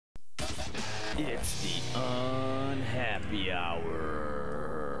It's the Unhappy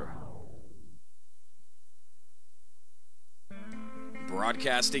Hour.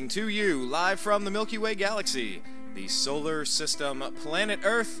 Broadcasting to you live from the Milky Way galaxy, the solar system, planet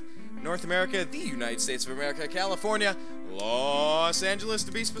Earth, North America, the United States of America, California, Los Angeles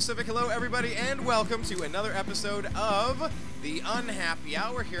to be specific. Hello everybody and welcome to another episode of the Unhappy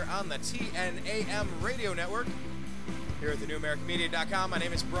Hour here on the TNAM radio network. Here at thenewamericanmedia.com, my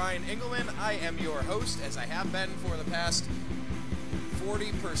name is Brian Engelman. I am your host, as I have been for the past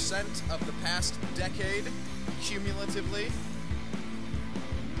 40% of the past decade, cumulatively.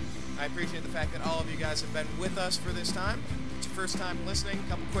 I appreciate the fact that all of you guys have been with us for this time. It's your first time listening, a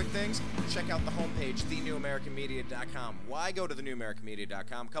couple quick things. Check out the homepage, thenewamericanmedia.com. Why go to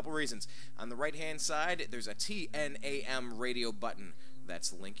thenewamericanmedia.com? A couple reasons. On the right-hand side, there's a TNAM radio button. That's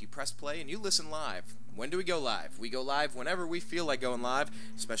the link. You press play and you listen live. When do we go live? We go live whenever we feel like going live,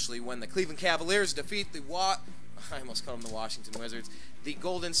 especially when the Cleveland Cavaliers defeat the I almost called them the Washington Wizards, the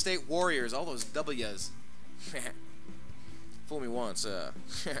Golden State Warriors, all those W's. Fool me once,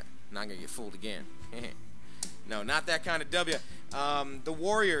 not gonna get fooled again. No, not that kind of W. The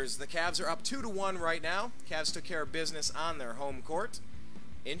Warriors, the Cavs are up 2-1 right now. Cavs took care of business on their home court.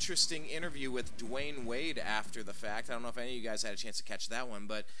 Interesting interview with Dwayne Wade after the fact. I don't know if any of you guys had a chance to catch that one,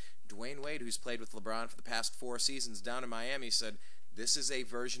 but Dwayne Wade, who's played with LeBron for the past 4 seasons down in Miami, said, "This is a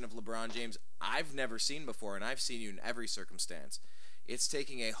version of LeBron James I've never seen before, and I've seen you in every circumstance. It's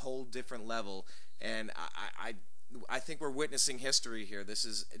taking a whole different level, and I think we're witnessing history here. This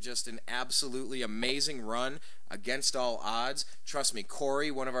is just an absolutely amazing run against all odds. Trust me, Corey,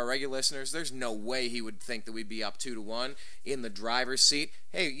 one of our regular listeners, there's no way he would think that we'd be up 2-1 in the driver's seat.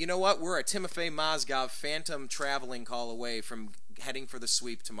 Hey, you know what? We're a Timofey Mozgov phantom traveling call away from heading for the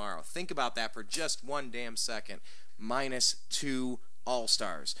sweep tomorrow. Think about that for just one damn second. -2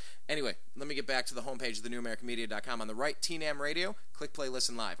 All-Stars. Anyway, let me get back to the homepage of thenewamericanmedia.com. On the right, TNAM Radio, click play,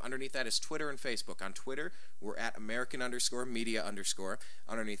 listen live. Underneath that is Twitter and Facebook. On Twitter, we're at American_media_.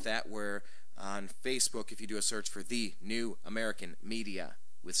 Underneath that, we're on Facebook if you do a search for The New American Media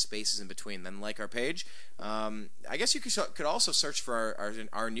with spaces in between. Then like our page. I guess you could also search for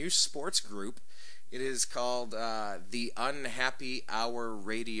our new sports group. It is called the Unhappy Hour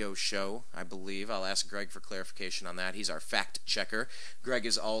Radio Show, I believe. I'll ask Greg for clarification on that. He's our fact checker. Greg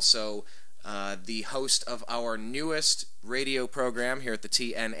is also the host of our newest radio program here at the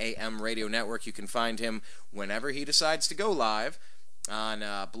TNAM Radio Network. You can find him whenever he decides to go live on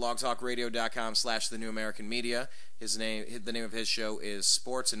blogtalkradio.com/thenewamericanmedia. The name of his show is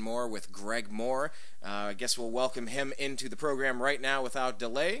Sports and More with Greg Moore. I guess we'll welcome him into the program right now without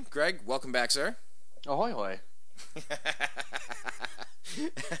delay. Greg, welcome back, sir. Ahoy, hoy.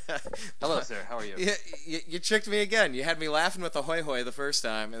 Hello, sir. How are you? You tricked me again. You had me laughing with ahoy hoy the first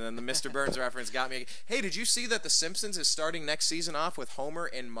time, and then the Mr. Burns reference got me. Hey, did you see that The Simpsons is starting next season off with Homer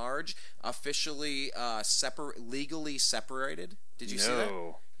and Marge officially legally separated? Did you see that?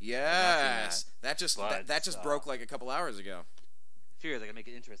 No. Yes. That just broke like a couple hours ago. Figure they can make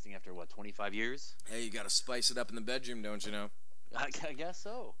it interesting after, 25 years? Hey, you got to spice it up in the bedroom, don't you know? I guess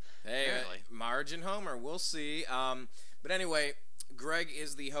so. Hey, Marge and Homer, we'll see. But anyway, Greg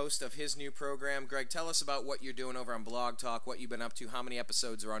is the host of his new program. Greg, tell us about what you're doing over on Blog Talk, what you've been up to, how many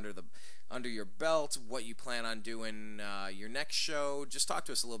episodes are under your belt, what you plan on doing your next show. Just talk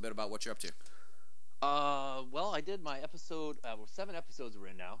to us a little bit about what you're up to. Well, I did my episode. 7 episodes we're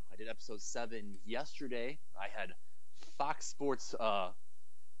in now. I did episode 7 yesterday. I had Fox Sports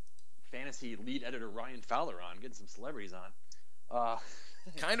fantasy lead editor Ryan Fowler on, getting some celebrities on.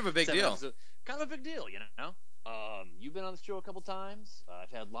 Kind of a big deal. Kind of a big deal, you know. You've been on the show a couple times. I've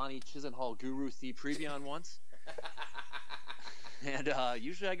had Lonnie Chisenhall Guru Steve Prevey on once. And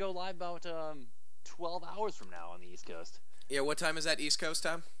usually I go live about 12 hours from now on the East Coast. Yeah, what time is that East Coast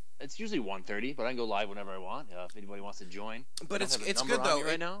time? It's usually 1:30, but I can go live whenever I want if anybody wants to join. But it's good though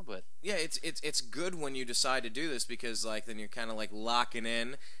right now. But yeah, it's good when you decide to do this because then you're kind of locking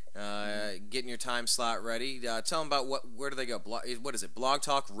in. Getting your time slot ready. Tell them about where do they go? What is it?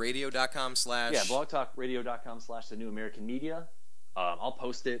 blogtalkradio.com/ Yeah, blogtalkradio.com/thenewamericanmedia. I'll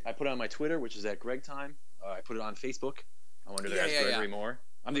post it. I put it on my Twitter, which is at Greg Time. I put it on Facebook. I'm under there as Gregory Moore.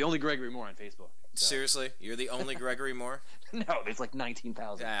 I'm the only Gregory Moore on Facebook. So. Seriously? You're the only Gregory Moore? No, there's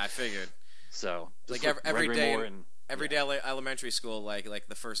 19,000. Yeah, I figured. So every day elementary school, like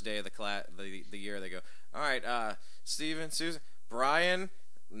the first day of the class, the year, they go, all right, Steven, Susan, Brian.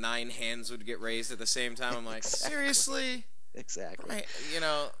 9 hands would get raised at the same time. I'm like, seriously? Exactly.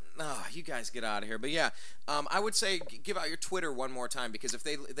 Oh, you guys get out of here. But yeah, I would say give out your Twitter one more time, because if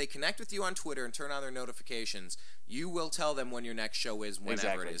they connect with you on Twitter and turn on their notifications, you will tell them when your next show is,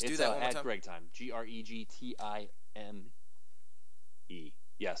 whenever it is. It's Do that one more at time. Greg Time. GregTime.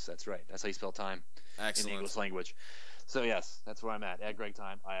 Yes, that's right. That's how you spell time in the English language. So yes, that's where I'm at Greg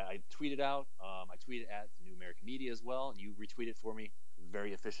Time. I tweet it out. I tweet it at the New American Media as well, and you retweet it for me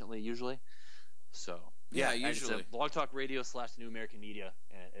very efficiently usually. So yeah, usually. It's Blog Talk Radio / New American Media,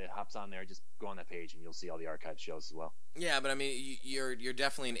 and it hops on there. Just go on that page, and you'll see all the archived shows as well. Yeah, but I mean, you're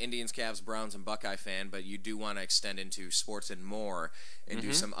definitely an Indians, Cavs, Browns, and Buckeye fan, but you do want to extend into sports and more and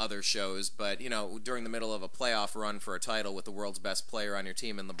do some other shows. But, during the middle of a playoff run for a title with the world's best player on your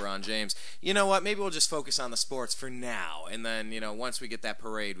team in LeBron James, you know what? Maybe we'll just focus on the sports for now. And then, once we get that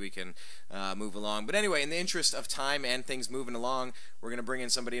parade, we can move along. But anyway, in the interest of time and things moving along, we're going to bring in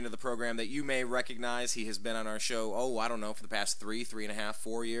somebody into the program that you may recognize. He has been on our show, I don't know, for the past 3.5,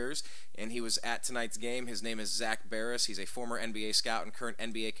 4 years. And he was at tonight's game. His name is Zak Baris. He's a former NBA scout and current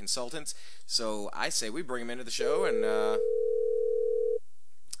NBA consultant. So I say we bring him into the show and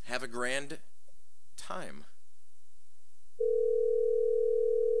have a grand time.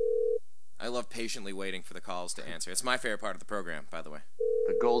 I love patiently waiting for the calls to answer. It's my favorite part of the program, by the way.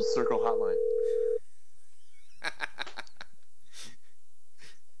 The Gold Circle Hotline.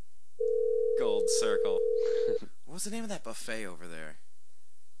 Gold Circle. What's the name of that buffet over there?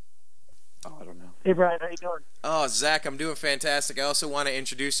 Oh, I don't know. Hey, Brian, how you doing? Oh, Zach, I'm doing fantastic. I also want to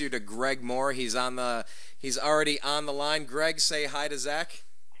introduce you to Greg Moore. He's already on the line. Greg, say hi to Zach.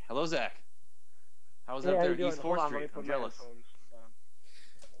 Hello, Zach. How's that there? East 4th Street. I'm jealous.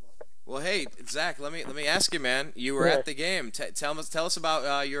 Well, hey, Zach, let me ask you, man. You were at the game. Tell us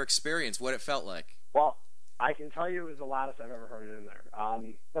about your experience, what it felt like. Well, I can tell you it was the loudest I've ever heard it in there.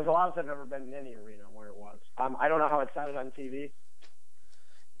 It was the loudest I've ever been in any arena where it was. I don't know how it sounded on TV.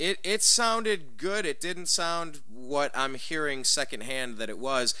 It sounded good. It didn't sound what I'm hearing secondhand that it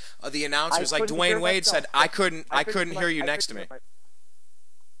was. The announcers, like Dwayne Wade said, I couldn't hear you next to me.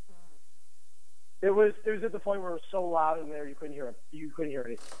 It was at the point where it was so loud in there you couldn't hear it. You couldn't hear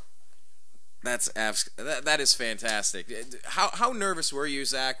anything. That is fantastic. How nervous were you,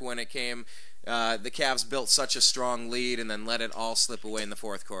 Zach, when it came? The Cavs built such a strong lead and then let it all slip away in the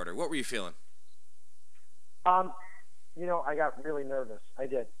fourth quarter. What were you feeling? I got really nervous. I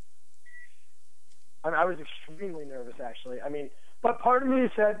did. I was extremely nervous, actually. But part of me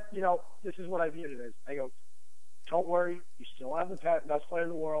said, this is what I viewed it as. I go, don't worry. You still have the best player in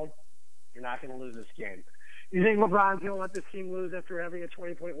the world. You're not going to lose this game. You think LeBron's going to let this team lose after having a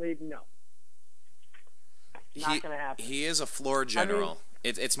 20-point lead? No. Not going to happen. He is a floor general.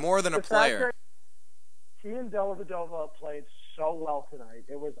 It's more than a player. He and Dellavedova played so well tonight.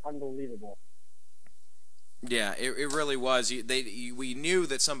 It was unbelievable. Yeah, it really was. We knew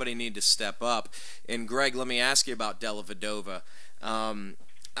that somebody needed to step up. And Greg, let me ask you about Dellavedova.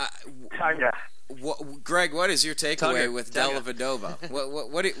 Greg, what is your takeaway with Dellavedova?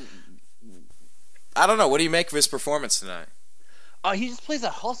 What I don't know. What do you make of his performance tonight? He just plays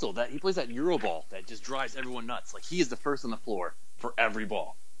that hustle. He plays that Euro ball that just drives everyone nuts. Like, he is the first on the floor for every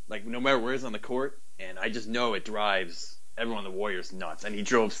ball. Like, no matter where he's on the court, and I just know it drives everyone on the Warriors nuts. And he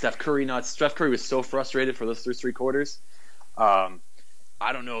drove Steph Curry nuts. Steph Curry was so frustrated for those first three quarters. I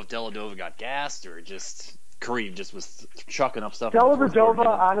don't know if Dellavedova got gassed or just Curry just was chucking up stuff.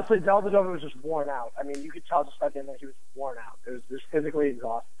 Honestly, Dellavedova was just worn out. You could tell just by the end that he was worn out. It was just physically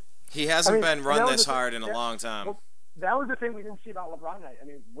exhausted. He hasn't been run this hard in a long time. Well, that was the thing we didn't see about LeBron tonight.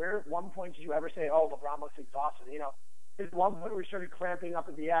 Where at one point did you ever say, "Oh, LeBron looks exhausted"? At one point we started cramping up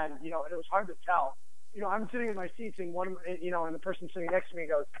at the end. And it was hard to tell. I'm sitting in my seat, and and the person sitting next to me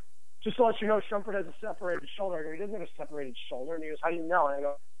goes, "Just to let you know, Shumpert has a separated shoulder." I go, "He doesn't have a separated shoulder." And he goes, "How do you know?" And I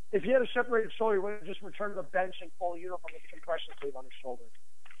go, "If he had a separated shoulder, he would have just returned to the bench in full uniform with a compression sleeve on his shoulder."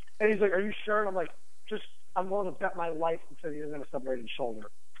 And he's like, "Are you sure?" And I'm like, I'm willing to bet my life and say he doesn't have a separated shoulder.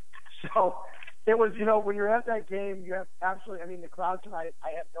 So it was, when you're at that game, you have absolutely, the crowd tonight,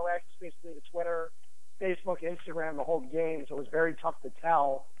 I had no access basically to Twitter, Facebook, Instagram, the whole game, so it was very tough to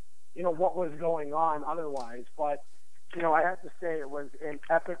tell, what was going on otherwise. But, I have to say it was an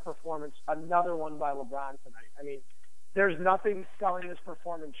epic performance, another one by LeBron tonight. There's nothing selling this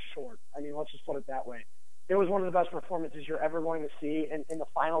performance short. Let's just put it that way. It was one of the best performances you're ever going to see. In the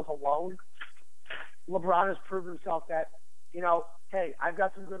finals alone, LeBron has proved himself that, hey, I've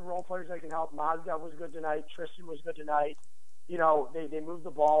got some good role players that can help. Mozgov was good tonight. Tristan was good tonight. They moved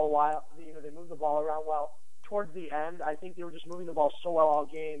the ball a while. They moved the ball around well. Towards the end, I think they were just moving the ball so well all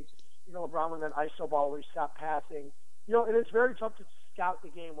game. LeBron with an ISO ball where he stopped passing. And it's very tough to scout the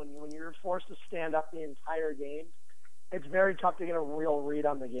game when you're forced to stand up the entire game. it's very tough to get a real read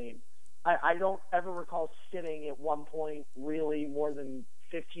on the game. I don't ever recall sitting at one point really more than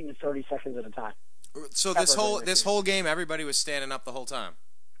 15 to 30 seconds at a time. So this whole game, everybody was standing up the whole time.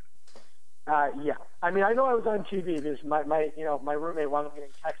 Yeah. I mean, I know I was on TV because my roommate wound up getting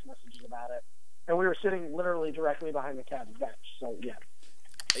text messages about it, and we were sitting literally directly behind the Cavs bench. So yeah.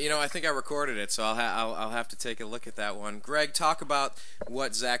 I think I recorded it, so I'll have to take a look at that one. Greg, talk about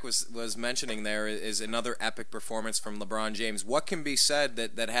what Zach was mentioning there is another epic performance from LeBron James. What can be said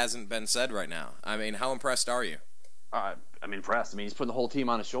that hasn't been said right now? I mean, how impressed are you? I'm impressed. I mean, he's putting the whole team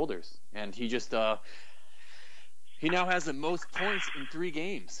on his shoulders, and he just he now has the most points in 3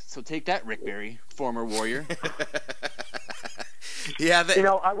 games. So take that, Rick Barry, former Warrior. Yeah. You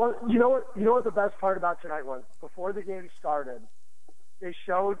know what the best part about tonight was? Before the game started, they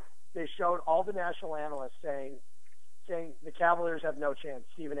showed all the national analysts saying the Cavaliers have no chance.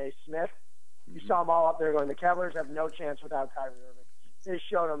 Stephen A. Smith, you saw them all up there going, the Cavaliers have no chance without Kyrie Irving. They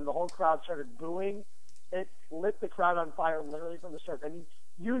showed them. The whole crowd started booing. It lit the crowd on fire literally from the start. I mean,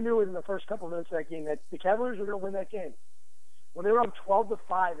 you knew it in the first couple of minutes of that game that the Cavaliers were going to win that game. When they were up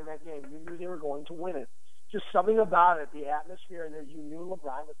 12-5 in that game, you knew they were going to win it. Just something about it, the atmosphere, and that you knew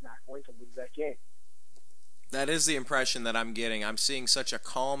LeBron was not going to lose that game. That is the impression that I'm getting. I'm seeing such a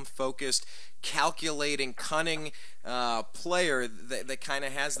calm, focused, calculating, cunning player that kind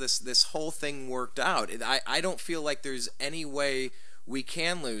of has this whole thing worked out. I don't feel like there's any way we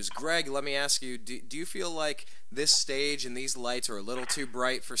can lose. Greg, let me ask you, do you feel like this stage and these lights are a little too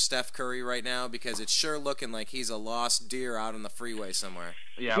bright for Steph Curry right now? Because it's sure looking like he's a lost deer out on the freeway somewhere.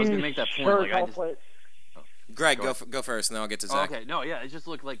 Yeah, I was going to make that point. Greg, go first, and then I'll get to Zach. Okay, no, yeah, it just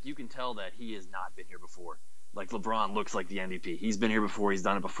looked like you can tell that he has not been here before. Like LeBron looks like the MVP. He's been here before. He's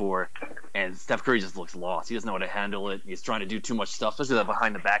done it before. And Steph Curry just looks lost. He doesn't know how to handle it. He's trying to do too much stuff, especially that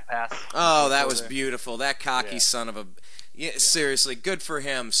behind the back pass. Oh, that was beautiful. That cocky son of a... Yeah, seriously, good for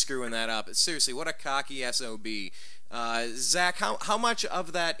him screwing that up. Seriously, what a cocky SOB. Zach, how much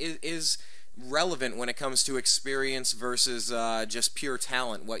of that is relevant when it comes to experience versus just pure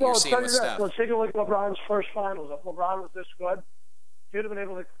talent, what you're seeing with Steph? Let's take a look at LeBron's first finals. If LeBron was this good, he would have been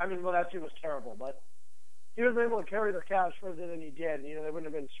able to... I mean, well, that team was terrible, but... he was able to carry the Cavs further than he did. They wouldn't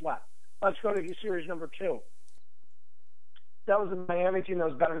have been swept. Let's go to series number 2. That was a Miami team that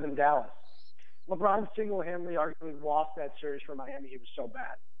was better than Dallas. LeBron single-handedly arguably lost that series for Miami. He was so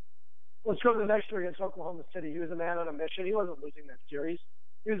bad. Let's go to the next series against Oklahoma City. He was a man on a mission. He wasn't losing that series.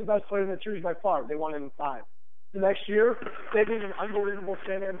 He was the best player in that series by far. They won it in 5. The next year, they beat an unbelievable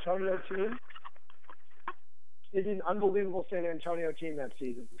San Antonio team. They beat an unbelievable San Antonio team that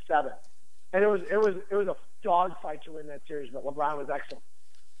season, 7. And it was a dogfight to win that series, but LeBron was excellent.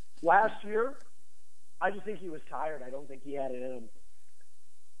 Last year, I just think he was tired. I don't think he had it in him.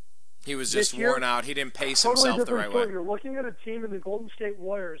 He was just worn out. He didn't pace himself the right way. You're looking at a team in the Golden State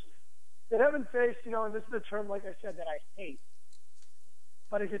Warriors that haven't faced, and this is a term, like I said, that I hate,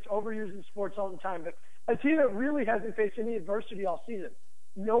 but it gets overused in sports all the time. But a team that really hasn't faced any adversity all season.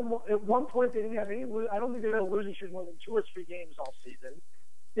 No, at one point they didn't have any. I don't think they had a losing streak more than 2 or 3 games all season.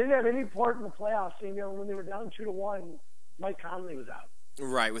 They didn't have any part in the playoffs. When they were down 2-1, Mike Conley was out.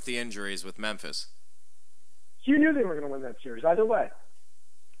 Right, with the injuries with Memphis. You knew they were going to win that series either way.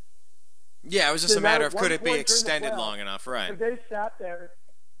 Yeah, it was just a matter of could it be extended long enough, right? And they sat there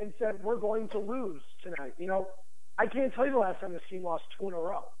and said, we're going to lose tonight. I can't tell you the last time this team lost 2 in a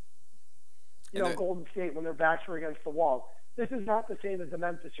row. Golden State, when their backs were against the wall. This is not the same as the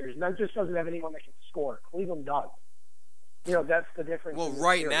Memphis series. Memphis doesn't have anyone that can score. Cleveland does. That's the difference. Well,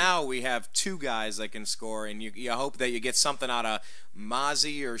 right now we have 2 guys that can score, and you hope that you get something out of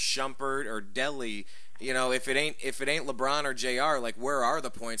Mozzie or Shumpert or Delly. If it ain't LeBron or JR, like where are the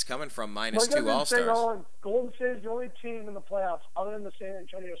points coming from? -2 All-Stars. Golden State is the only team in the playoffs other than the San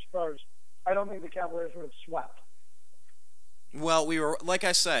Antonio Spurs. I don't think the Cavaliers would have swept. Well, we were, like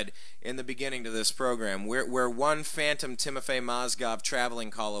I said in the beginning to this program, we're one phantom Timofey Mozgov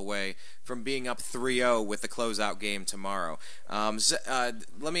traveling call away from being up 3-0 with the closeout game tomorrow.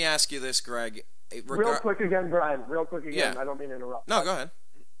 Let me ask you this, Greg. Real quick again, Brian. Real quick again. Yeah. I don't mean to interrupt. No, go ahead.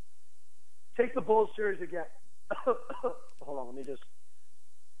 Take the Bulls series again. Hold on, let me just...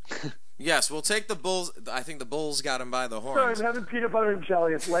 Yes, we'll take the Bulls. I think the Bulls got him by the horns. Sorry, I'm having peanut butter and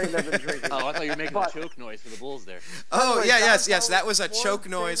jelly. It's late and I've been drinking. Oh, I thought you were making a choke noise for the Bulls there. Oh, yeah, yes. That was a choke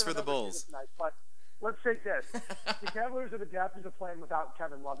noise for the Bulls. But let's take this. The Cavaliers have adapted to playing without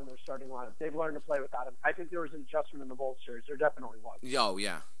Kevin Love in their starting lineup. They've learned to play without him. I think there was an adjustment in the Bulls series. There definitely was. Oh,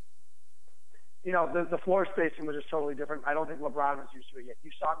 yeah. The floor spacing was just totally different. I don't think LeBron was used to it yet.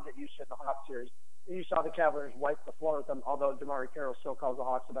 You saw him get used to it in the Hawks series. And you saw the Cavaliers wipe the floor with them, although DeMar Carroll still calls the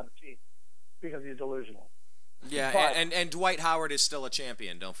Hawks a better team because he's delusional. Yeah, But, and Dwight Howard is still a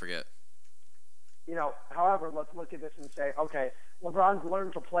champion. Don't forget. However, let's look at this and say, okay, LeBron's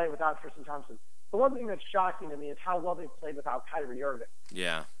learned to play without Tristan Thompson. The one thing that's shocking to me is how well they've played without Kyrie Irving.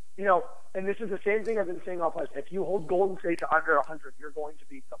 Yeah. And this is the same thing I've been saying all playoffs. If you hold Golden State to under 100, you're going to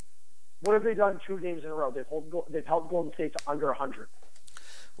beat them. What have they done 2 games in a row? They've held Golden State to under 100.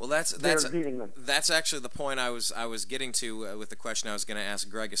 Well, They're beating them. That's actually the point I was getting to with the question I was going to ask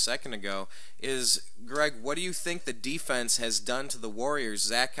Greg a second ago. Is Greg, what do you think the defense has done to the Warriors?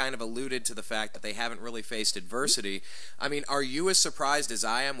 Zach kind of alluded to the fact that they haven't really faced adversity. I mean, are you as surprised as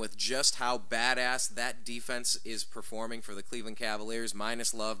I am with just how badass that defense is performing for the Cleveland Cavaliers,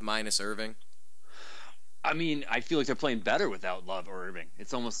 minus Love, minus Irving? I mean, I feel like they're playing better without Love or Irving.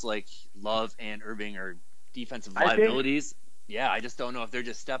 It's almost like Love and Irving are defensive liabilities. Yeah, I just don't know if they're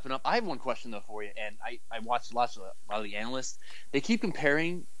just stepping up. I have one question, though, for you, and I watched a lot of the analysts. They keep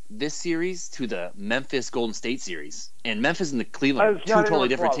comparing this series to the Memphis Golden State series. And Memphis and the Cleveland are 2 totally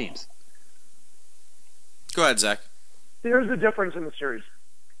different teams. Go ahead, Zach. Here's the difference in the series.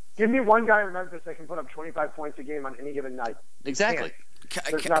 Give me one guy in Memphis that can put up 25 points a game on any given night. Exactly.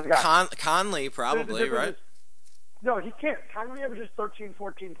 Conley, probably, right? No, he can't. Conley averages 13,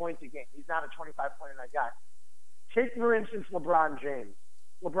 14 points a game. He's not a 25-point-a-night guy. Take, for instance, LeBron James.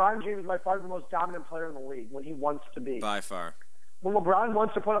 LeBron James is by far the most dominant player in the league when he wants to be. By far. When LeBron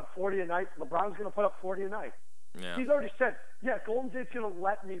wants to put up 40 a night, LeBron's going to put up 40 a night. Yeah. He's already said, yeah, Golden State's going to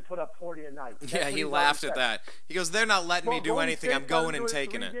let me put up 40 a night. Yeah, he laughed at that. He goes, they're not letting me do anything. I'm going and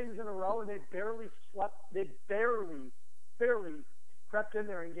taking it. 3 games in a row, and they barely slept. They barely crept in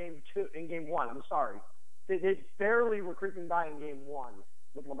there in game 1. I'm sorry. They barely were creeping by in game 1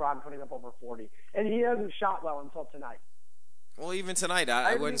 with LeBron putting up over 40. And he hasn't shot well until tonight. Well, even tonight,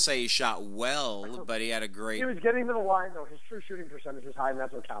 I wouldn't say he shot well, but he had a great... He was getting to the line, though. His true shooting percentage is high, and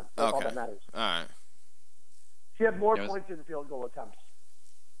that's what counts. That's all that matters. All right. He had more points in field goal attempts.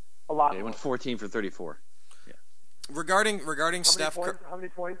 A lot. He went 14 for 34. Yeah. Regarding Steph... How many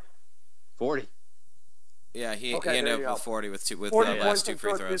points? 40. Yeah, he ended up with 40 with the last 2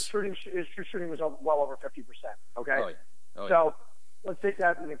 free throws. His true shooting was well over 50%. Okay? Oh, yeah. So let's take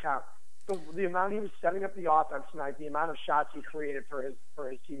that into account. So the amount he was setting up the offense tonight, the amount of shots he created for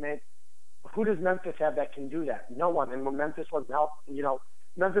his teammates, who does Memphis have that can do that? No one. And when Memphis wasn't healthy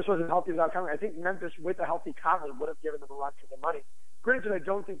without Conley. I think Memphis with a healthy Conley would have given them a run for their money. Granted, I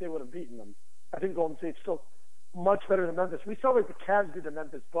don't think they would have beaten them. I think Golden State's still much better than Memphis. We saw what the Cavs did to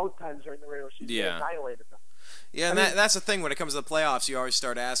Memphis both times during the regular season. Yeah. They annihilated them. Yeah, and that's the thing. When it comes to the playoffs, you always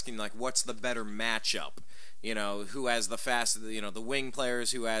start asking, like, what's the better matchup? Who has the fast, the wing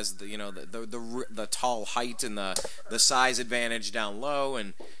players, who has the tall height and the size advantage down low,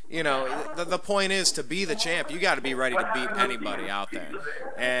 and the point is, to be the champ, you got to be ready to beat anybody out there.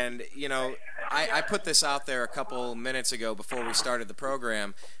 And I put this out there a couple minutes ago before we started the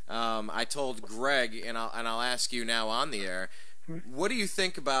program. I told Greg, and I'll ask you now on the air. What do you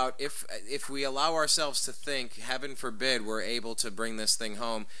think about if we allow ourselves to think, heaven forbid, we're able to bring this thing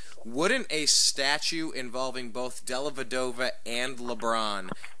home, wouldn't a statue involving both Dellavedova and LeBron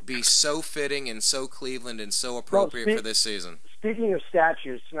be so fitting and so Cleveland and so appropriate for this season? Speaking of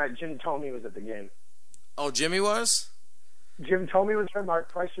statues, tonight Jim Thome was at the game. Oh, Jimmy was? Jim Thome was there,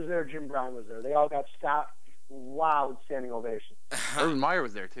 Mark Price was there, Jim Brown was there. They all got stopped, loud standing ovation. Urban Meyer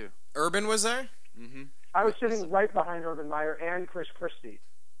was there, too. Urban was there? Mm-hmm. I was sitting right behind Urban Meyer and Chris Christie.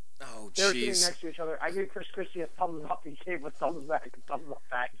 Oh, jeez. They were sitting next to each other. I gave Chris Christie a thumbs up. He gave a thumbs back to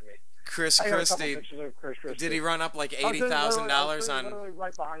me. Chris Christie. Did he run up like $80,000 on? Literally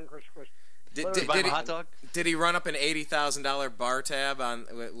right behind Chris Christie. Did he run up an $80,000 bar tab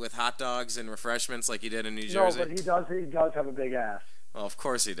with hot dogs and refreshments like he did in New Jersey? No, but he does have a big ass. Well, of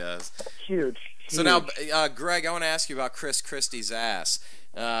course he does. Huge. So now, Greg, I want to ask you about Chris Christie's ass.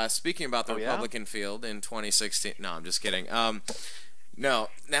 Speaking about the Republican field in 2016. No, I'm just kidding. No,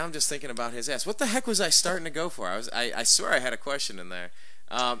 now I'm just thinking about his ass. What the heck was I starting to go for? I swear I had a question in there.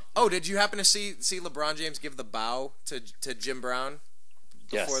 Did you happen to see LeBron James give the bow to Jim Brown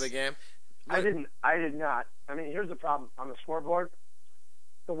before the game? I did not. I mean, here's the problem. On the scoreboard,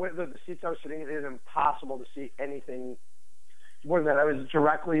 the seats I was sitting in, it is impossible to see anything more than that. I was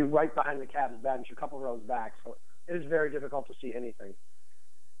directly right behind the Cavs bench, a couple rows back, so it is very difficult to see anything.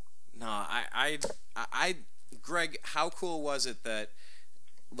 No, Greg, how cool was it that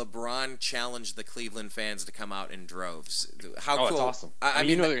LeBron challenged the Cleveland fans to come out in droves? How cool! It's awesome. I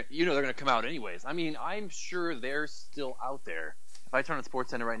mean, they're going to come out anyways. I mean, I'm sure they're still out there. If I turn on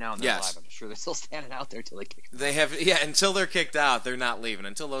SportsCenter right now and they're live, I'm sure they're still standing out there till they kick. Until they're kicked out, they're not leaving.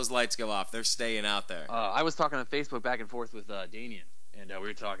 Until those lights go off, they're staying out there. I was talking on Facebook back and forth with Damian, and we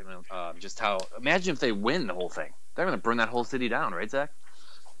were talking just how. Imagine if they win the whole thing. They're going to burn that whole city down, right, Zach?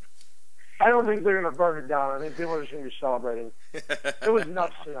 I don't think they're going to burn it down. I think people are just going to be celebrating. It was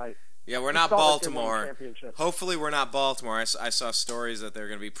nuts tonight. Yeah, we're not Baltimore. Hopefully we're not Baltimore. I saw stories that they're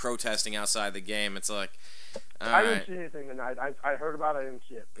going to be protesting outside the game. It's like, I didn't see anything tonight. I heard about it. I didn't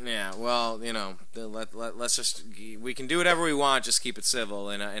see it. Yeah, well, let's just, we can do whatever we want, just keep it civil.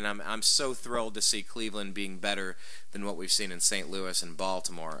 And I'm so thrilled to see Cleveland being better than what we've seen in St. Louis and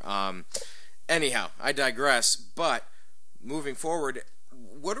Baltimore. Anyhow, I digress. But moving forward,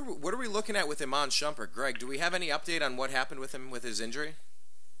 what are we looking at with Iman Shumpert? Greg, do we have any update on what happened with him with his injury?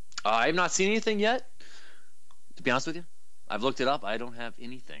 I have not seen anything yet, to be honest with you. I've looked it up. I don't have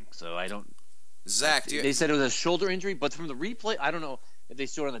anything, so I don't. Zach, they said it was a shoulder injury, but from the replay, I don't know if they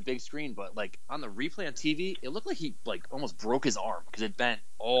showed it on the big screen, but like on the replay on TV, it looked like he like almost broke his arm because it bent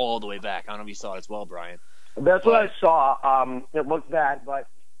all the way back. I don't know if you saw it as well, Brian. That's what I saw. It looked bad, but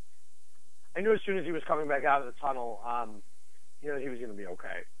I knew as soon as he was coming back out of the tunnel, he was going to be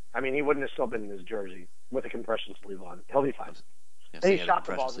okay. I mean, he wouldn't have still been in his jersey with a compression sleeve on. He'll be fine. Yeah, he shot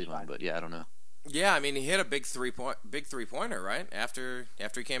the ball on, but yeah, I don't know. Yeah, I mean, he hit a big three-pointer, right? After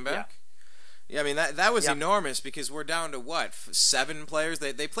he came back. Yeah, I mean that was enormous because we're down to what, 7 players.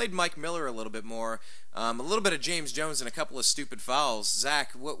 They played Mike Miller a little bit more, a little bit of James Jones and a couple of stupid fouls.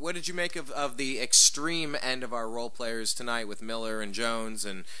 Zach, what did you make of the extreme end of our role players tonight with Miller and Jones,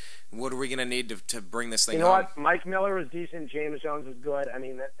 and what are we going to need to bring this thing home? You know what? Mike Miller was decent. James Jones was good. I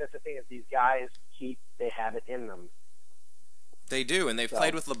mean, that's the thing is these guys they have it in them. They do, and they've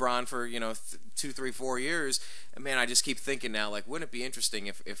played with LeBron for 2, 3, 4 years. And man, I just keep thinking now, like, wouldn't it be interesting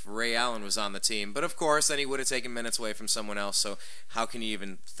if Ray Allen was on the team? But of course, then he would have taken minutes away from someone else. So how can you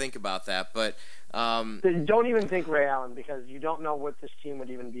even think about that? But don't even think Ray Allen because you don't know what this team would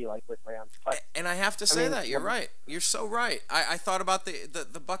even be like with Ray Allen. And I have to say that you're right. You're so right. I thought about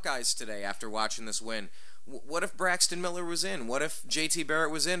the Buckeyes today after watching this win. What if Braxton Miller was in? What if J.T.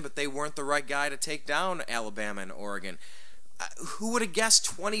 Barrett was in, but they weren't the right guy to take down Alabama and Oregon? Who would have guessed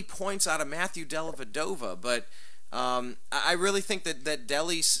 20 points out of Matthew Dellavedova? But I really think that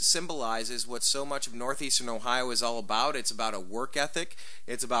Delhi symbolizes what so much of Northeastern Ohio is all about. It's about a work ethic.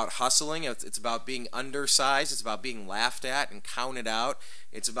 It's about hustling. It's about being undersized. It's about being laughed at and counted out.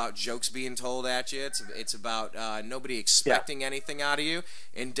 It's about jokes being told at you. It's about nobody expecting anything out of you.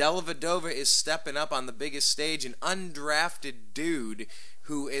 And Dellavedova is stepping up on the biggest stage, an undrafted dude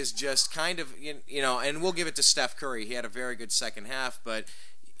who is just kind of, and we'll give it to Steph Curry. He had a very good second half, but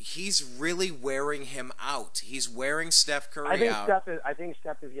he's really wearing him out. He's wearing Steph Curry out. I think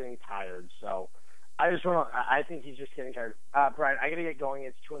Steph is getting tired, so I think he's just getting tired. Brian, I got to get going.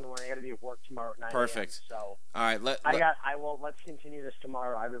 It's 2 in the morning. I got to be at work tomorrow at 9 Perfect. a.m., so all right, let's continue this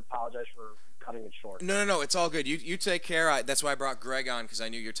tomorrow. I apologize for cutting it short. No, it's all good. You take care. That's why I brought Greg on because I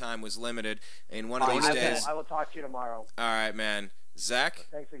knew your time was limited. And one of these days, I will talk to you tomorrow. All right, man. Zach,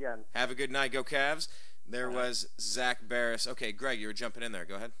 thanks again. Have a good night. Go Cavs. There was Zak Baris. Okay, Greg, you were jumping in there.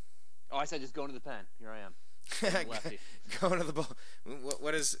 Go ahead. Oh, I said just go into the pen. Here I am. Going to the ball.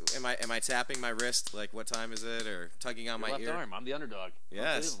 What is? Am I tapping my wrist? Like what time is it? Or tugging on my left ear? Arm. I'm the underdog.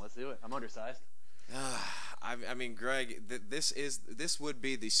 Yes. Let's do it. I'm undersized. I mean, Greg, this would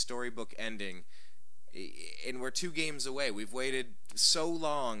be the storybook ending, and we're 2 games away. We've waited so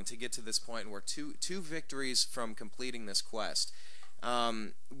long to get to this point, and we're two victories from completing this quest.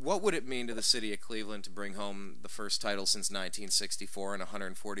 What would it mean to the city of Cleveland to bring home the first title since 1964 and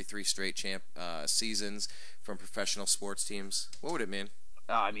 143 straight seasons from professional sports teams? What would it mean?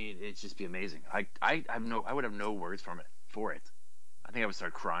 I mean, it'd just be amazing. I would have no words for it. I think I would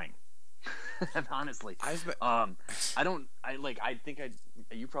start crying. Honestly,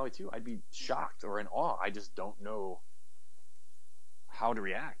 you probably too. I'd be shocked or in awe. I just don't know how to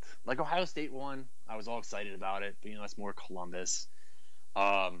react. Like Ohio State won, I was all excited about it, but that's more Columbus.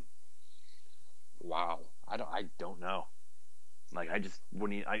 Wow, I don't know. Like I just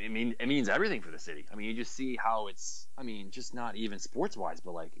wouldn't. I mean, it means everything for the city. I mean, you just see how it's. I mean, just not even sports wise,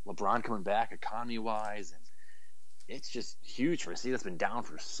 but like LeBron coming back, economy wise, and it's just huge for a city that's been down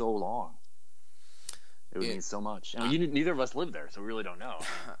for so long. It would mean so much. I mean, neither of us live there, so we really don't know.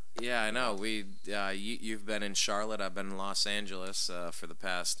 Yeah, I know. You've been in Charlotte. I've been in Los Angeles for the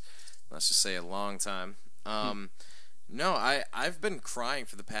past, let's just say, a long time. No, I've been crying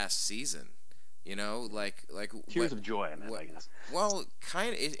for the past season. Like tears of joy. I guess. Well,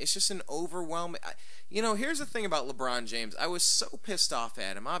 kind of. It's just an overwhelming. Here's the thing about LeBron James. I was so pissed off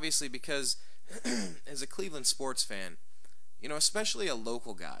at him, obviously, because as a Cleveland sports fan, especially a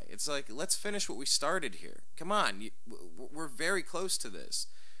local guy, it's like, let's finish what we started here. Come on, we're very close to this.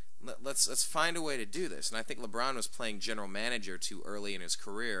 let's find a way to do this. And I think LeBron was playing general manager too early in his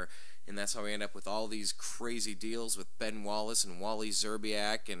career, and that's how we end up with all these crazy deals with Ben Wallace and Wally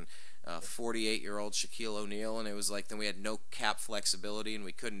Zerbiak and 48-year-old Shaquille O'Neal, and it was like then we had no cap flexibility and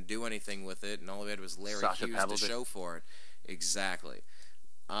we couldn't do anything with it, and all we had was Larry Hughes to show for it. Exactly.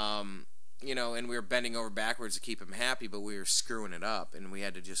 You know, and we were bending over backwards to keep him happy, but we were screwing it up, and we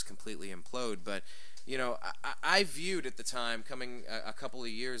had to just completely implode. But, you know, I viewed at the time, coming a couple of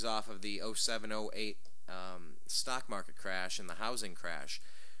years off of the 07-08 stock market crash and the housing crash,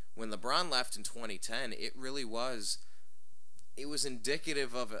 when LeBron left in 2010, it really was, it was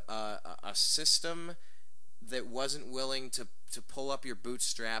indicative of a system that wasn't willing to pull up your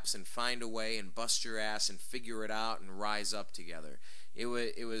bootstraps and find a way and bust your ass and figure it out and rise up together. It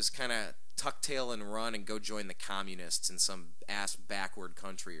was kind of tuck tail and run and go join the communists in some ass backward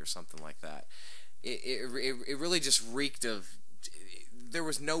country or something like that. It really just reeked of, there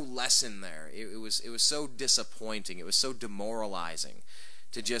was no lesson there. It was so disappointing. It was so demoralizing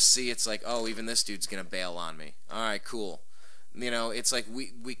to just see it's like, oh, even this dude's gonna bail on me. All right, cool. You know, it's like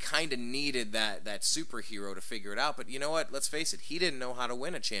we kind of needed that superhero to figure it out. But you know what? Let's face it. He didn't know how to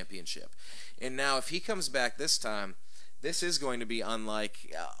win a championship. And now if he comes back this time, this is going to be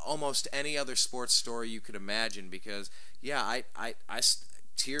unlike almost any other sports story you could imagine. Because, yeah,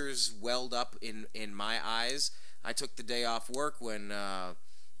 tears welled up in my eyes. I took the day off work when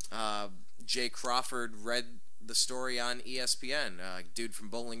Jay Crawford read the story on ESPN. Dude from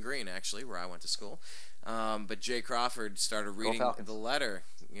Bowling Green, actually, where I went to school. But Jay Crawford started reading the letter.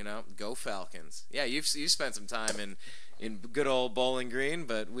 You know, go Falcons. Yeah, you spent some time in good old Bowling Green,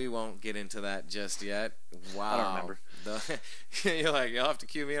 but we won't get into that just yet. Wow. I don't remember. You're like, you'll have to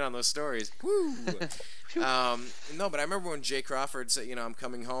cue me in on those stories. Woo! No, but I remember when Jay Crawford said, you know, I'm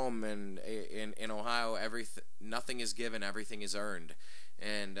coming home, and in Ohio, nothing is given, everything is earned.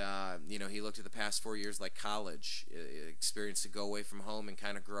 And, you know, he looked at the past 4 years like college, experience to go away from home and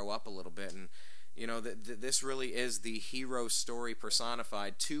kind of grow up a little bit. And, you know, this really is the hero story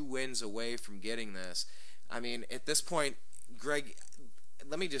personified, 2 wins away from getting this. I mean, at this point, Greg,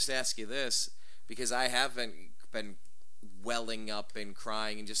 let me just ask you this, because I have been welling up and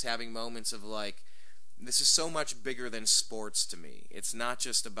crying and just having moments of like, this is so much bigger than sports to me. It's not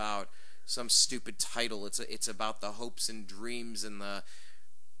just about some stupid title. It's about the hopes and dreams and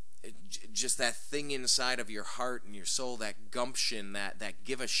just that thing inside of your heart and your soul, that gumption, that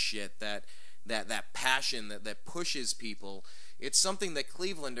give a shit, that passion that pushes people. It's something that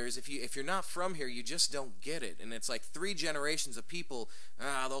Clevelanders, if you're not from here, you just don't get it. And it's like 3 generations of people,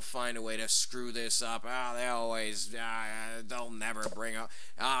 they'll find a way to screw this up. They'll never bring up.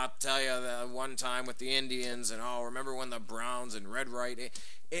 I'll tell you the one time with the Indians, and remember when the Browns and Red Right.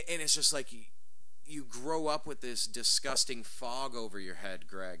 And it's just like you grow up with this disgusting fog over your head,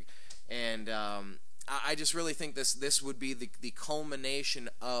 Greg. And I just really think this would be the culmination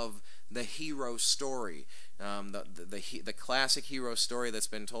of the hero story, the classic hero story that's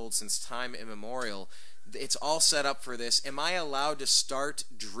been told since time immemorial. It's all set up for this. Am I allowed to start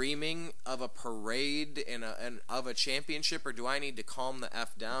dreaming of a parade and of a championship, or do I need to calm the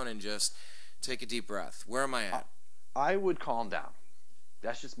F down and just take a deep breath? Where am I at? I would calm down.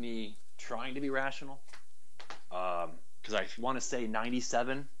 That's just me trying to be rational. Because I want to say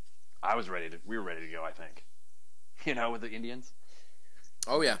 97, we were ready to go, I think. You know, with the Indians.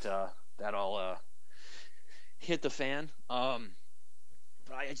 Oh yeah. But, that all hit the fan.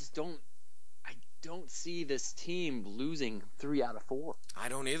 But I just don't see this team losing 3 out of 4. I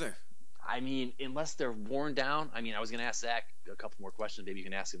don't either. I mean, unless they're worn down. I mean, I was going to ask Zach a couple more questions. Maybe you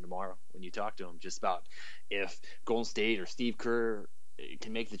can ask him tomorrow when you talk to him, just about if Golden State or Steve Kerr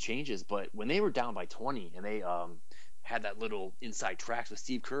can make the changes. But when they were down by 20 and they had that little inside tracks with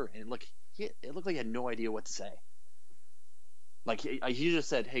Steve Kerr, and it looked like he had no idea what to say. Like he just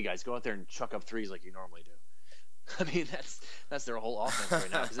said, "Hey guys, go out there and chuck up threes like you normally do." I mean, that's their whole offense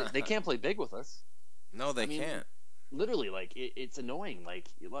right now, because they can't play big with us. No, they can't. Literally, like it's annoying. Like,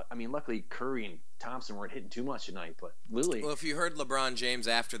 I mean, luckily Curry and Thompson weren't hitting too much tonight, but literally. Well, if you heard LeBron James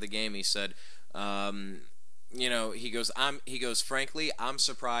after the game, he said, you know, he goes, frankly, I'm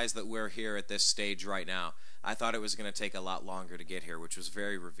surprised that we're here at this stage right now. I thought it was going to take a lot longer to get here, which was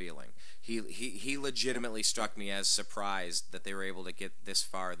very revealing. He legitimately struck me as surprised that they were able to get this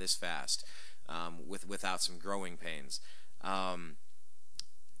far this fast, without some growing pains.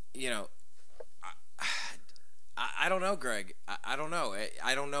 You know, I don't know, Greg. I don't know.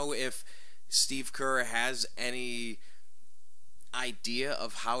 I don't know if Steve Kerr has any idea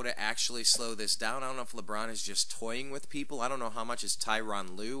of how to actually slow this down. I don't know if LeBron is just toying with people. I don't know how much is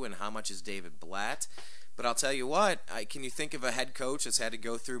Tyronn Lue and how much is David Blatt. But I'll tell you what, can you think of a head coach that's had to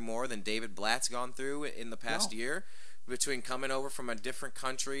go through more than David Blatt's gone through in the past year? Between coming over from a different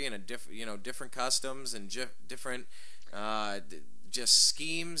country and different customs and different just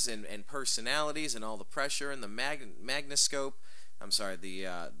schemes and personalities and all the pressure and the magnoscope. I'm sorry,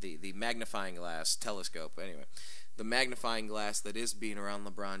 the magnifying glass telescope. Anyway, the magnifying glass that is being around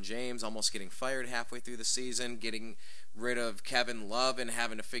LeBron James, almost getting fired halfway through the season, getting rid of Kevin Love and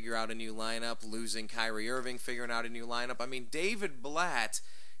having to figure out a new lineup, losing Kyrie Irving, figuring out a new lineup. I mean, David Blatt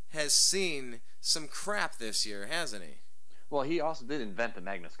has seen some crap this year, hasn't he? Well, he also did invent the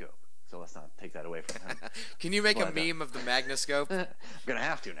magnoscope, so let's not take that away from him. Can you make a meme of the magnoscope? I'm going to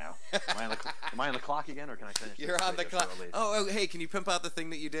have to now. Am I on the clock again, or can I finish? You're on the clock. Oh, hey, can you pimp out the thing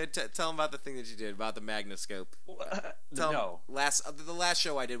that you did? Tell them about the thing that you did about the magnoscope. No. The last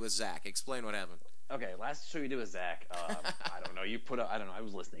show I did was Zach. Explain what happened. Okay, last show you did with Zach. I don't know. You put I don't know. I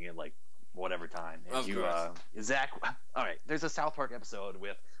was listening at like whatever time. And of course. Zach. All right. There's a South Park episode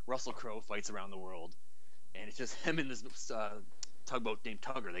with Russell Crowe fights around the world, and it's just him and this tugboat named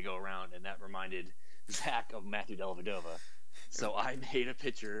Tugger. They go around, and that reminded Zach of Matthew Dellavedova. So I made a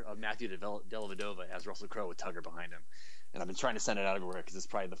picture of Matthew Dellavedova as Russell Crowe with Tugger behind him. And I've been trying to send it out everywhere because it's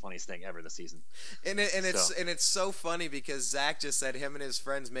probably the funniest thing ever this season. It's so funny because Zach just said him and his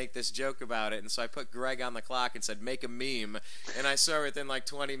friends make this joke about it, and so I put Greg on the clock and said make a meme, and I saw within like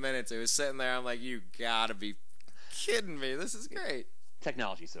 20 minutes it was sitting there. I'm like, you gotta be kidding me! This is great.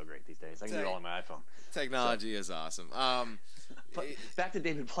 Technology's so great these days. I can do it all on my iPhone. Technology is awesome. But back to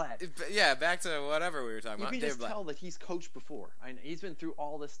David Blatt. Yeah, back to whatever we were talking about. You can just tell that he's coached before. He's been through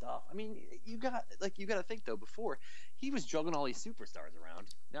all this stuff. I mean, you got to think though. Before he was juggling all these superstars around.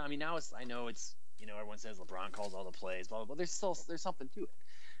 Now, I know it's everyone says LeBron calls all the plays, blah blah. But there's something to it.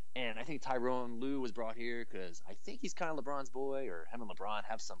 And I think Tyrone Lue was brought here because I think he's kind of LeBron's boy, or him and LeBron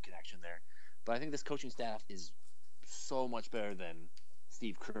have some connection there. But I think this coaching staff is so much better than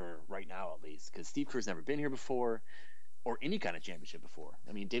Steve Kerr right now, at least, because Steve Kerr's never been here before, or any kind of championship before.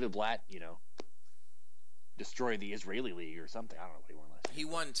 I mean, David Blatt, destroyed the Israeli league or something. I don't know what he won last year. He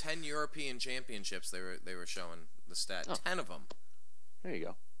won 10 European championships. They were showing the stat. 10 of them. There you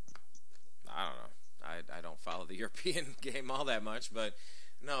go. I don't know. I don't follow the European game all that much, but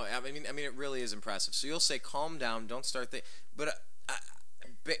no, I mean it really is impressive. So you'll say, calm down, don't start but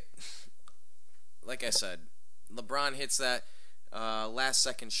like I said, LeBron hits that last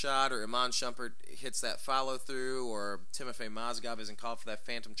second shot, or Iman Shumpert hits that follow through, or Timofey Mozgov isn't called for that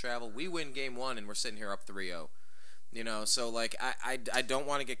phantom travel. We win game one and we're sitting here up 3-0. So like I don't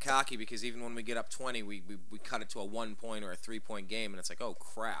want to get cocky, because even when we get up 20, we cut it to a 1 point or a 3 point game, and it's like, oh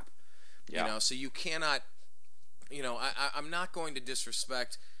crap. Yeah. So you cannot, I'm not going to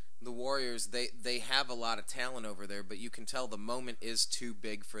disrespect the Warriors. They have a lot of talent over there, but you can tell the moment is too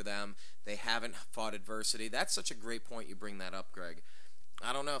big for them. They haven't fought adversity. That's such a great point you bring that up, Greg.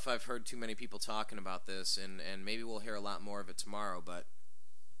 I don't know if I've heard too many people talking about this, and maybe we'll hear a lot more of it tomorrow, but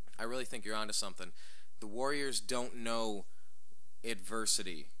I really think you're onto something. The Warriors don't know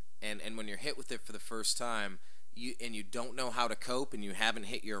adversity, and when you're hit with it for the first time, you don't know how to cope, and you haven't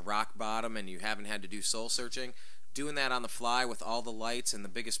hit your rock bottom, and you haven't had to do soul searching, doing that on the fly with all the lights and the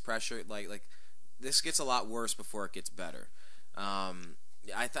biggest pressure, like this gets a lot worse before it gets better.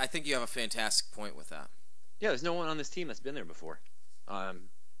 I think you have a fantastic point with that. Yeah, there's no one on this team that's been there before.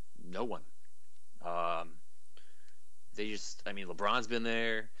 No one. LeBron's been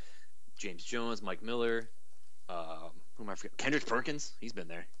there. James Jones, Mike Miller. Who am I forgetting? Kendrick Perkins. He's been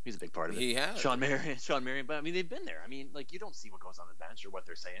there. He's a big part of it. He has. Sean Marion. But they've been there. You don't see what goes on the bench or what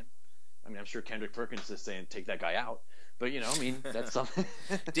they're saying. I'm sure Kendrick Perkins is saying take that guy out. But that's something.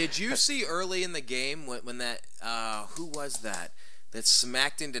 Did you see early in the game when that who was that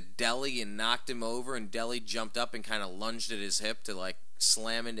smacked into Delly and knocked him over, and Delly jumped up and kind of lunged at his hip to like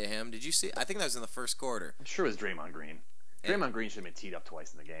slam into him? Did you see? I think that was in the first quarter. I'm sure it was Draymond Green. Draymond Green should have been teed up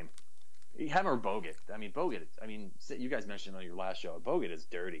twice in the game. Him or Bogut. Bogut. You guys mentioned on your last show, Bogut is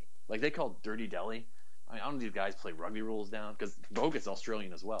dirty. Like, they call Dirty Delly. I don't know if these guys play rugby rules down, because Bogut's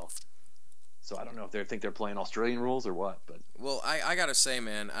Australian as well. So I don't know if they think they're playing Australian rules or what. But well, I gotta say,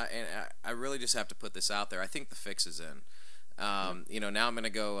 man, I really just have to put this out there. I think the fix is in. Now I'm gonna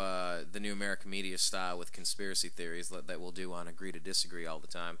go the new American media style with conspiracy theories that we'll do on Agree to Disagree all the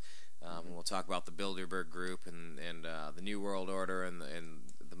time. We'll talk about the Bilderberg Group and the New World Order and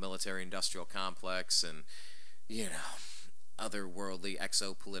the military-industrial complex and otherworldly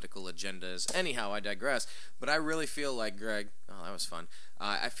exopolitical agendas. Anyhow, I digress. But I really feel like, Greg, oh, that was fun.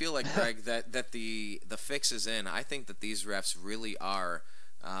 I feel like, Greg, that the fix is in. I think that these refs really are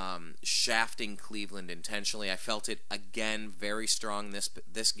shafting Cleveland intentionally. I felt it again very strong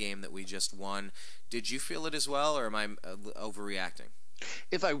this game that we just won. Did you feel it as well, or am I overreacting?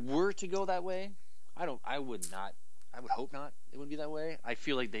 If I were to go that way, I would not. I would hope not. It wouldn't be that way. I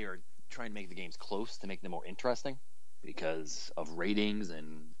feel like they are trying to make the games close to make them more interesting because of ratings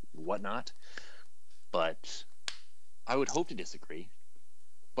and whatnot. But I would hope to disagree.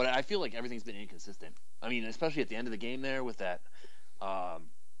 But I feel like everything's been inconsistent. I mean, especially at the end of the game there with that,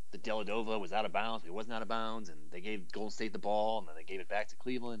 the Deladova was out of bounds. It wasn't out of bounds, and they gave Golden State the ball, and then they gave it back to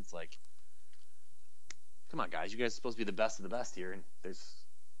Cleveland. It's like, come on, guys. You guys are supposed to be the best of the best here, and there's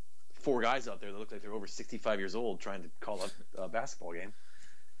 4 guys out there that look like they're over 65 years old trying to call a basketball game.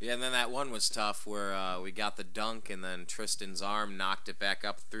 Yeah, and then that one was tough where we got the dunk, and then Tristan's arm knocked it back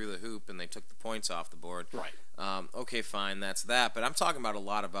up through the hoop, and they took the points off the board. Right. Okay, fine, that's that. But I'm talking about a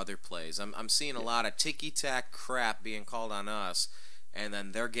lot of other plays. I'm seeing a lot of ticky-tack crap being called on us, and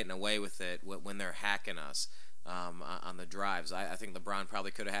then they're getting away with it when they're hacking us on the drives. I think LeBron probably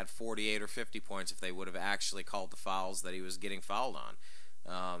could have had 48 or 50 points if they would have actually called the fouls that he was getting fouled on.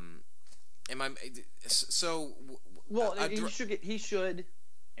 Well, he should.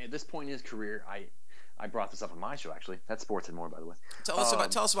 At this point in his career, I brought this up on my show, actually. That's Sports and More, by the way. Tell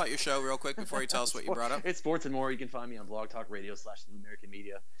us about your show real quick before you tell us what you brought up. It's Sports and More. You can find me on Blog Talk Radio / American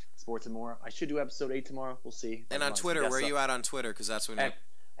Media. Sports and More. I should do episode 8 tomorrow. We'll see. And on Twitter, where are you at on Twitter? Because that's when at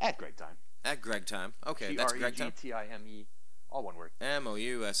Greg Time. At Greg Time. Okay, that's Greg Time. Gregtime. All one word.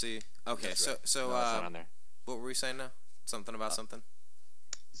 Mouse. Okay, That's so right. so No, it's not on there. what were we saying now? Something about something?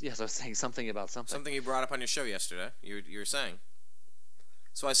 Yes, I was saying something about something. Something you brought up on your show yesterday. You were saying.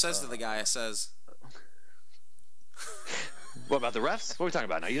 So I says to the guy, I says, what about the refs? What are we talking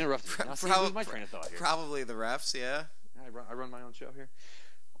about now? You interrupted me. Now, see, lose my train of thought here. Probably the refs, yeah. I run my own show here.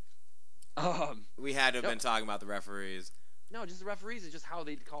 We had to have been talking about the referees. No, just the referees. It's just how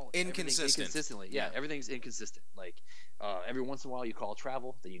they call it. Inconsistently. Yeah, everything's inconsistent. Like every once in a while you call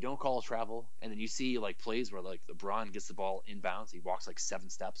travel, then you don't call travel, and then you see like plays where like LeBron gets the ball inbounds, he walks like 7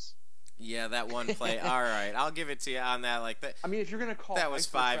 steps. Yeah, that one play. All right, I'll give it to you on that. Like that. I mean, if you're gonna call that was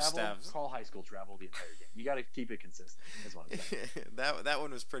 5 steps. Call high school travel the entire game. You got to keep it consistent. Is what I'm saying. that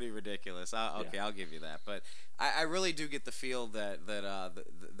one was pretty ridiculous. I'll give you that. But I really do get the feel that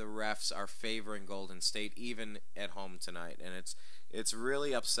the refs are favoring Golden State even at home tonight, and it's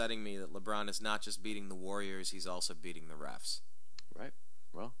really upsetting me that LeBron is not just beating the Warriors; he's also beating the refs. Right.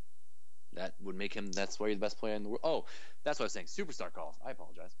 Well, that would make him. That's why you're the best player in the world. Oh, that's what I was saying. Superstar calls. I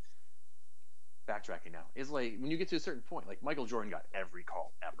apologize. Backtracking now is like when you get to a certain point, like Michael Jordan got every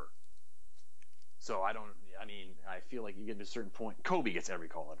call ever. So I feel like you get to a certain point, Kobe gets every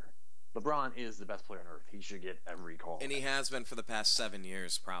call ever. LeBron is the best player on earth. He should get every call. And he has been for the past 7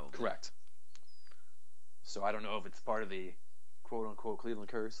 years, probably. Correct. So I don't know if it's part of the quote unquote Cleveland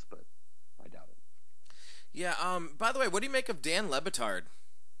curse, but I doubt it. Yeah. By the way, what do you make of Dan Le Batard?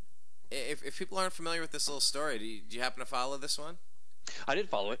 If people aren't familiar with this little story, do you happen to follow this one? I did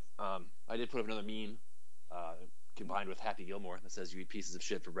follow it. I did put up another meme combined with Happy Gilmore that says you eat pieces of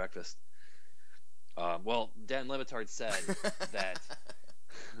shit for breakfast. Well, Dan Le Batard said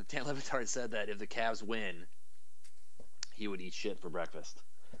that if the Cavs win, he would eat shit for breakfast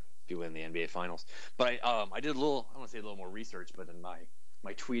if he win the NBA Finals. But I did a little, I want to say a little more research, but in my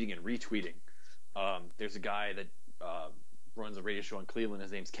tweeting and retweeting, there's a guy that runs a radio show in Cleveland.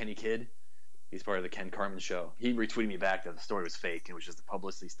 His name's Kenny Kidd. He's part of the Ken Carman show. He retweeted me back that the story was fake. It was just a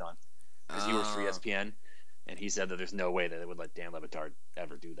publicity stunt because he works for ESPN, and he said that there's no way that they would let Dan Le Batard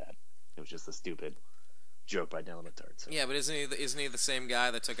ever do that. It was just a stupid joke by Dan Le Batard. So. Yeah, but isn't he the same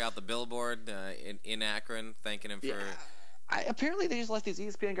guy that took out the billboard in Akron, thanking him for? Apparently, they just let these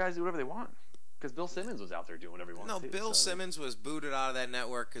ESPN guys do whatever they want. Because Bill Simmons was out there doing whatever he wanted to. No, Bill Simmons was booted out of that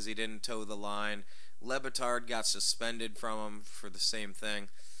network because he didn't toe the line. Le Batard got suspended from him for the same thing.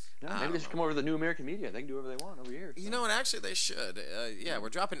 Yeah, maybe they should come over to the New American Media. They can do whatever they want over here. So. You know, and actually they should. Yeah, we're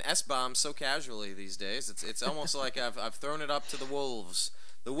dropping S-bombs so casually these days. It's almost like I've thrown it up to the wolves.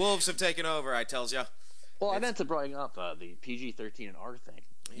 The wolves have taken over, I tells ya. Well, I meant to bring up the PG-13 and R thing.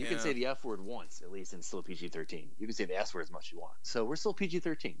 You can say the F word once, at least, and still PG-13. You can say the S word as much as you want. So we're still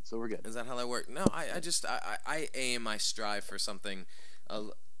PG-13, so we're good. Is that how that works? No, I aim, I strive for something.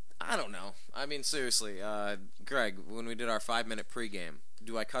 I don't know. I mean, seriously, Greg, when we did our 5-minute pregame,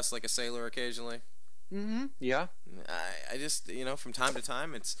 do I cuss like a sailor occasionally? Mm-hmm. Yeah. I just, from time to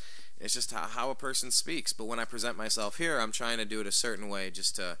time, it's just how a person speaks. But when I present myself here, I'm trying to do it a certain way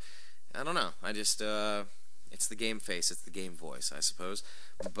just to, I don't know. I just, it's the game face. It's the game voice, I suppose.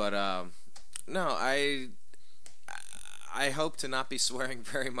 But, no, I hope to not be swearing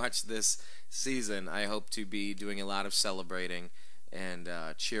very much this season. I hope to be doing a lot of celebrating and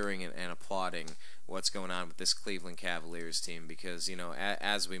cheering and applauding what's going on with this Cleveland Cavaliers team, because, you know,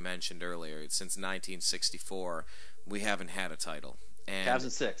 as we mentioned earlier, since 1964 we haven't had a title. And Cavs in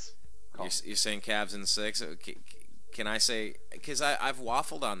 6. You're saying Cavs in 6? Can I say, because I've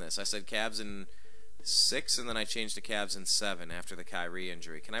waffled on this. I said Cavs in 6, and then I changed to Cavs in 7 after the Kyrie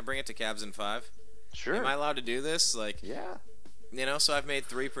injury. Can I bring it to Cavs in 5? Sure. Am I allowed to do this? Yeah. You know, so I've made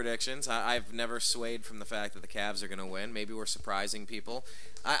 3 predictions. I've never swayed from the fact that the Cavs are going to win. Maybe we're surprising people.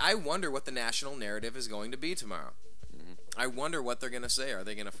 I wonder what the national narrative is going to be tomorrow. I wonder what they're going to say. Are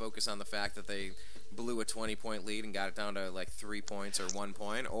they going to focus on the fact that they blew a 20-point lead and got it down to like 3 points or 1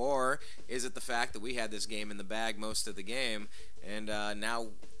 point? Or is it the fact that we had this game in the bag most of the game, and now,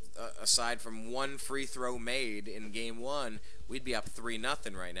 aside from 1 free throw made in game 1, we'd be up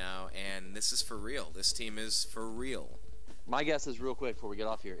 3-0 right now, and this is for real. This team is for real. My guess is, real quick before we get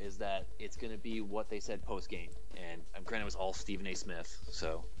off here, is that it's going to be what they said post-game. And granted, it was all Stephen A. Smith,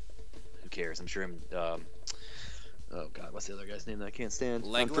 so who cares? I'm sure oh, God, what's the other guy's name that I can't stand?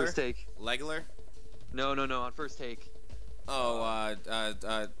 Legler? On First Take. Legler? No, on First Take. Oh, now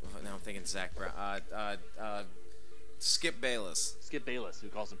I'm thinking Zak Baris. Skip Bayless. Skip Bayless, who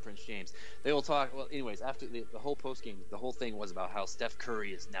calls him Prince James. They will talk. Well, anyways, after the whole post game, the whole thing was about how Steph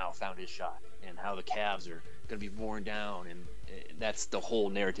Curry has now found his shot, and how the Cavs are going to be worn down, and that's the whole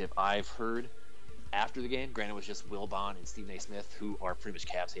narrative I've heard after the game. Granted, it was just Will Bond and Stephen A. Smith, who are pretty much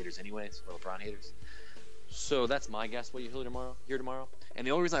Cavs haters anyways, or LeBron haters. So that's my guess. What you hear tomorrow, and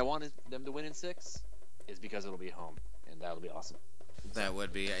the only reason I wanted them to win in 6 is because it'll be at home, and that'll be awesome. That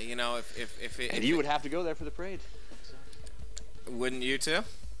would be, you know, if you would have to go there for the parade. Wouldn't you too?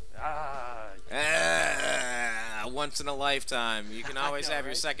 Once in a lifetime. You can always have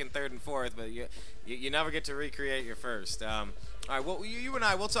your second, third, and fourth, but you never get to recreate your first. All right, well, you and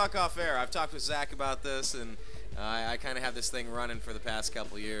I, we'll talk off air. I've talked with Zach about this, and I kind of have this thing running for the past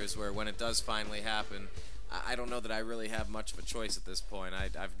couple years where when it does finally happen, I don't know that I really have much of a choice at this point.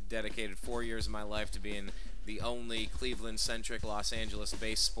 I've dedicated 4 years of my life to being the only Cleveland-centric, Los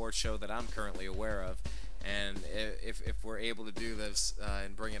Angeles-based sports show that I'm currently aware of. And if we're able to do this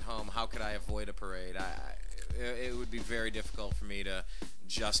and bring it home, how could I avoid a parade? It would be very difficult for me to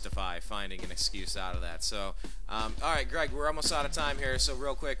justify finding an excuse out of that. So, all right, Greg, we're almost out of time here. So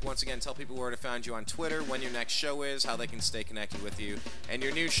real quick, once again, tell people where to find you on Twitter, when your next show is, how they can stay connected with you, and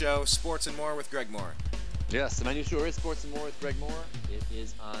your new show, Sports and More with Greg Moore. Yes, my new show is Sports and More with Greg Moore. It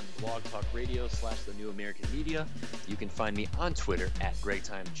is on Blog Talk Radio / The New American Media. You can find me on Twitter at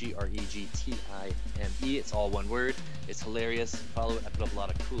GregTime, GregTime. It's all one word. It's hilarious. Follow it. I put up a lot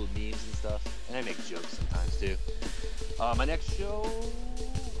of cool memes and stuff, and I make jokes sometimes too. My next show,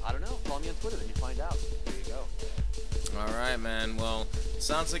 I don't know. Follow me on Twitter, then you find out. There you go. All right, man. Well,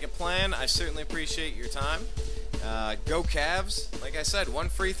 sounds like a plan. I certainly appreciate your time. Go Cavs. Like I said, 1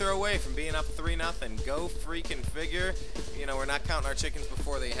 free throw away from being up 3-0. Go freaking figure. You know, we're not counting our chickens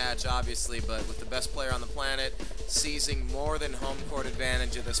before they hatch, obviously, but with the best player on the planet seizing more than home court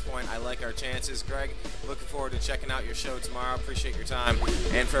advantage at this point, I like our chances. Greg, looking forward to checking out your show tomorrow. Appreciate your time.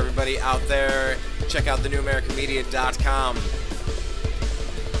 And for everybody out there, check out thenewamericanmedia.com.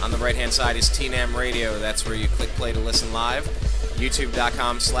 On the right-hand side is TNAM Radio. That's where you click play to listen live.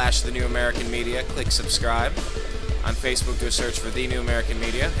 YouTube.com/thenewamericanmedia. Click subscribe. On Facebook, do a search for The New American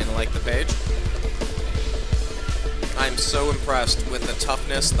Media and like the page. I'm so impressed with the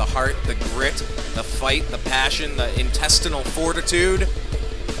toughness, the heart, the grit, the fight, the passion, the intestinal fortitude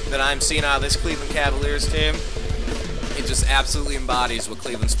that I'm seeing out of this Cleveland Cavaliers team. It just absolutely embodies what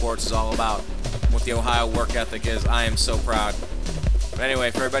Cleveland sports is all about, what the Ohio work ethic is. I am so proud. But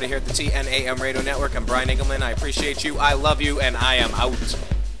anyway, for everybody here at the TNAM Radio Network, I'm Brian Engelman. I appreciate you, I love you, and I am out.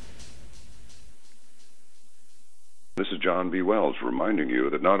 This is John B. Wells reminding you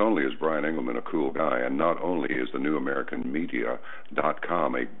that not only is Brian Engelman a cool guy, and not only is the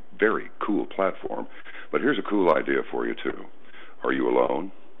newamericanmedia.com a very cool platform, but here's a cool idea for you, too. Are you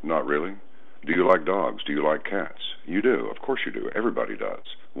alone? Not really. Do you like dogs? Do you like cats? You do. Of course you do. Everybody does.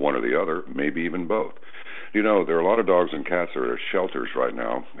 One or the other, maybe even both. You know, there are a lot of dogs and cats that are at shelters right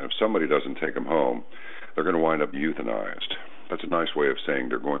now, and if somebody doesn't take them home, they're going to wind up euthanized. That's a nice way of saying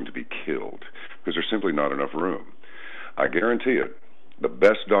they're going to be killed, because there's simply not enough room. I guarantee it, the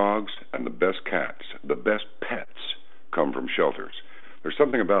best dogs and the best cats, the best pets, come from shelters. There's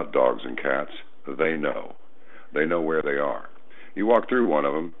something about dogs and cats. They know. They know where they are. You walk through one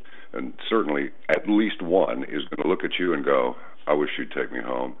of them, and certainly at least one is going to look at you and go, I wish you'd take me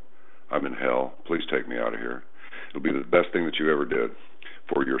home. I'm in hell. Please take me out of here. It'll be the best thing that you ever did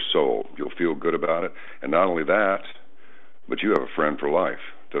for your soul. You'll feel good about it. And not only that, but you have a friend for life.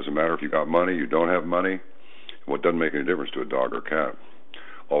 Doesn't matter if you got money, you don't have money. Well, it doesn't make any difference to a dog or cat.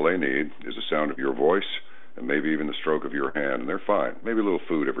 All they need is the sound of your voice and maybe even the stroke of your hand, and they're fine. Maybe a little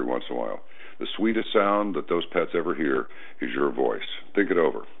food every once in a while. The sweetest sound that those pets ever hear is your voice. Think it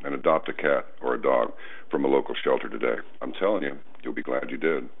over and adopt a cat or a dog from a local shelter today. I'm telling you, you'll be glad you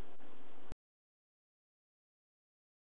did.